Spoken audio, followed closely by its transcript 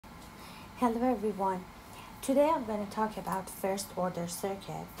Hello everyone. Today I'm going to talk about first order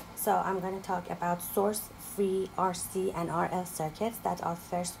circuit. So I'm going to talk about source free RC and RL circuits that are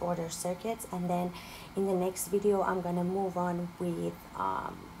first order circuits, and then in the next video I'm going to move on with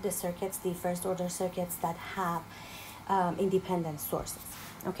the first order circuits that have independent sources.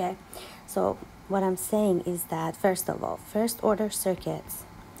 Okay, so what I'm saying is that first of all, first order circuits,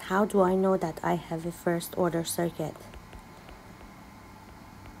 how do I know that I have a first order circuit?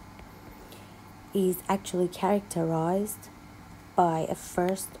 Is actually characterized by a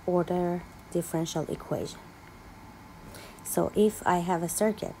first order differential equation. So if I have a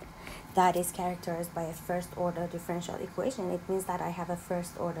circuit that is characterized by a first order differential equation, it means that I have a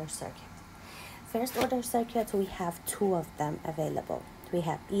first order circuit. First order circuits, we have two of them available. We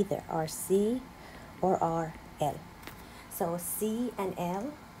have either RC or RL. So C and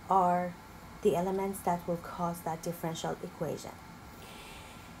L are the elements that will cause that differential equation.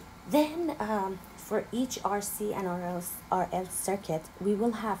 Then for each RC and RL circuit, we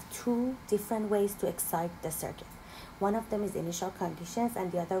will have two different ways to excite the circuit. One of them is initial conditions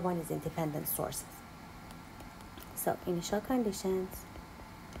and the other one is independent sources. So initial conditions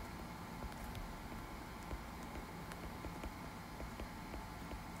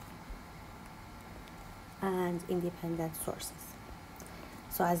and independent sources.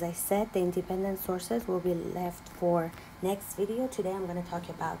 So as I said, the independent sources will be left for next video. Today I'm going to talk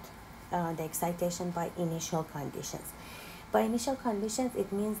about the excitation by initial conditions. By initial conditions,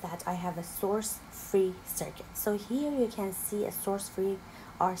 it means that I have a source-free circuit. So here you can see a source-free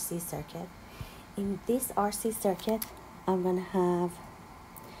RC circuit. In this RC circuit, I'm going to have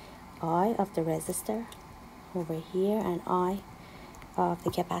I of the resistor over here and I of the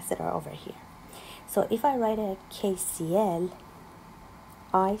capacitor over here. So if I write a KCL,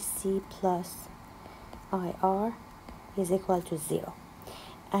 IC plus IR is equal to 0.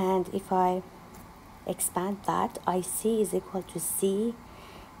 And if I expand that, IC is equal to C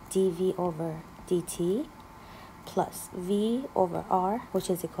dV over dt plus V over R, which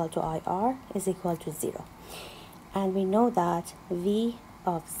is equal to IR, is equal to 0. And we know that V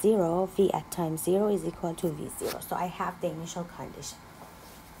of 0, V at time 0 is equal to V0. So I have the initial condition.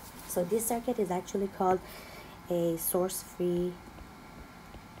 So this circuit is actually called a source-free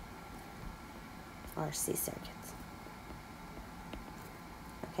RC circuit.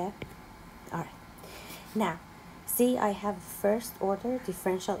 Okay, all right. Now, see, I have first order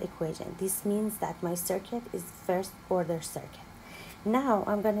differential equation. This means that my circuit is first order circuit. Now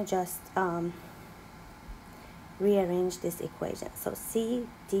I'm going to just rearrange this equation. So C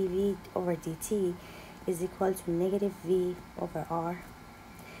dV over dt is equal to negative V over R.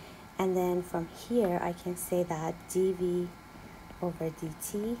 And then from here, I can say that dV over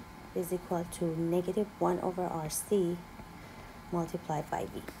dt is equal to negative 1 over RC multiplied by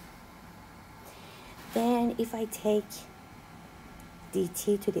V. Then if I take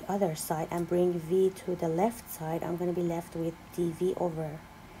dt to the other side and bring V to the left side, I'm going to be left with dV over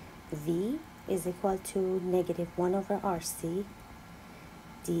V is equal to negative 1 over RC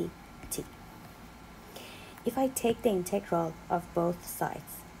dt. If I take the integral of both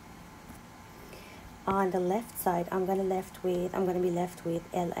sides, on the left side, I'm going to be left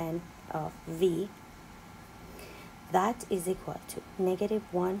with ln of V. That is equal to negative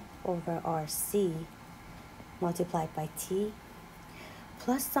 1 over RC multiplied by T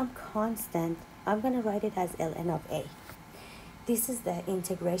plus some constant. I'm going to write it as ln of A. This is the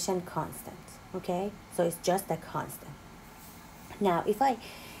integration constant, okay? So it's just a constant. Now, if I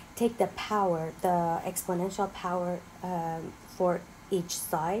take the power, the exponential power for each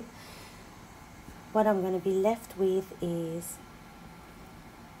side, what I'm going to be left with is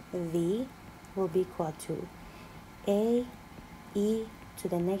V will be equal to A e to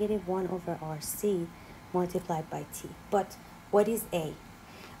the negative 1 over RC multiplied by T. But what is A?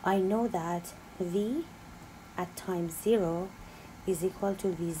 I know that V at time 0 is equal to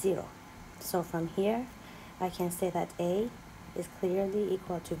V0. So from here, I can say that A is clearly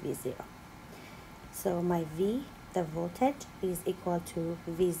equal to V0. So my V, the voltage, is equal to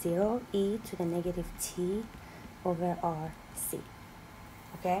V0 e to the negative T over RC.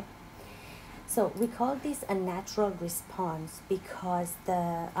 Okay? So we call this a natural response because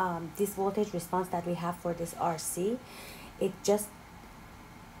the this voltage response that we have for this RC, it's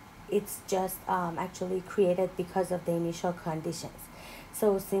just actually created because of the initial conditions.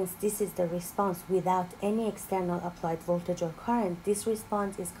 So since this is the response without any external applied voltage or current, this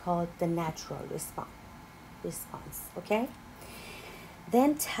response is called the natural response. Okay?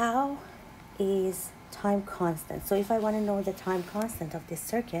 Then tau is time constant. So if I want to know the time constant of this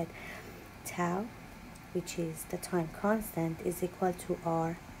circuit, tau, which is the time constant, is equal to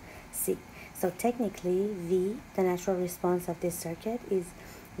R C. So technically V, the natural response of this circuit, is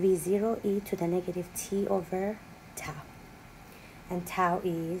V0 e to the negative t over tau, and tau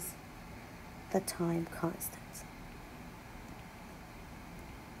is the time constant.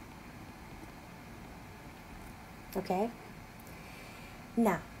 Okay,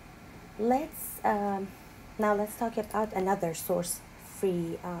 now let's talk about another source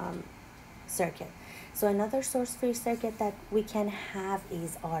free circuit. So another source free circuit that we can have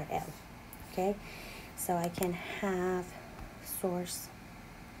is RL. Okay, so I can have source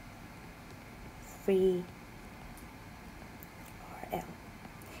free RL.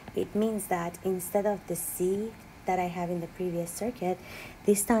 It means that instead of the C that I have in the previous circuit,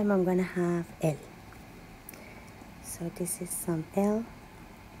 this time I'm going to have L. So this is some L.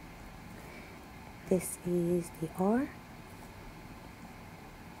 This is the R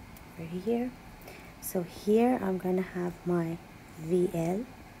over here. So here I'm going to have my VL.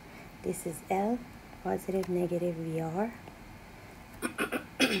 This is L, positive, negative VR.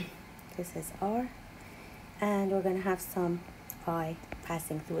 This is R. And we're going to have some I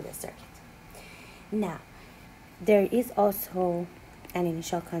passing through the circuit. Now, there is also an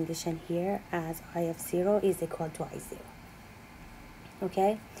initial condition here as I of 0 is equal to I0.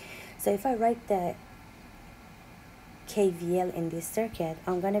 Okay, so if I write the KVL in this circuit,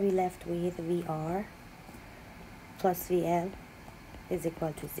 I'm going to be left with VR plus VL is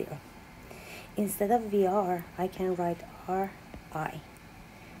equal to 0. Instead of VR, I can write RI.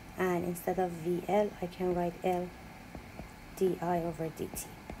 And instead of VL, I can write L di over dt.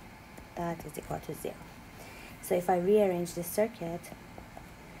 That is equal to 0. So if I rearrange this circuit,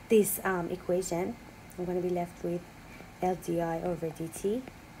 this equation, I'm going to be left with L di over dt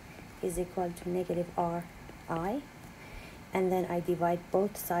is equal to negative RI. And then I divide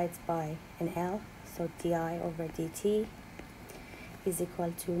both sides by an L. So di over dt is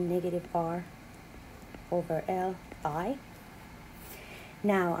equal to negative R over Li.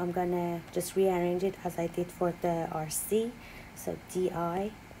 Now I'm going to just rearrange it as I did for the RC. So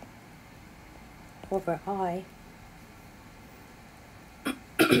di over I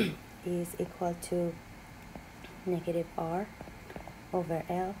is equal to negative R over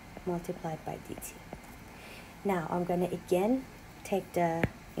L multiplied by dt. Now I'm going to again take the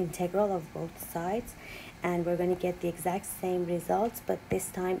integral of both sides, and we're going to get the exact same results, but this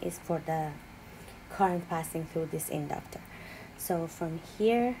time is for the current passing through this inductor. So from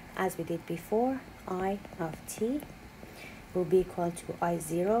here, as we did before, I of t will be equal to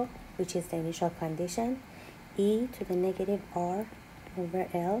I0, which is the initial condition, e to the negative R over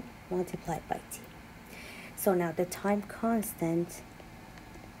L multiplied by t. So now the time constant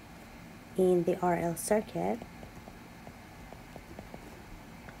in the RL circuit,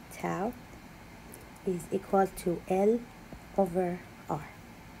 tau, is equal to L over R.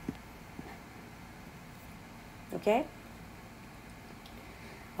 Okay?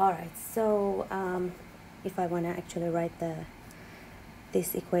 Alright, so if I want to actually write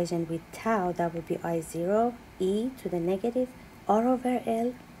this equation with tau, that would be I0 e to the negative R over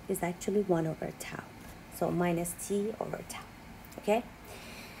L is actually 1 over tau. So minus t over tau. Okay?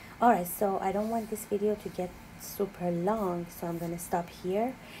 Alright, so I don't want this video to get super long, so I'm going to stop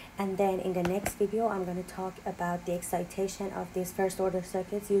here, and then in the next video I'm going to talk about the excitation of these first order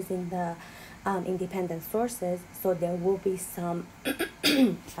circuits using the independent sources. So there will be some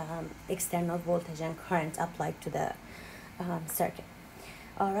external voltage and current applied to the circuit.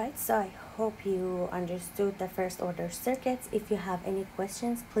 Alright, so I hope you understood the first order circuits. If you have any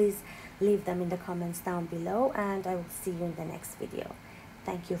questions, please leave them in the comments down below, and I will see you in the next video.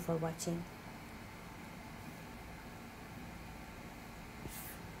 Thank you for watching.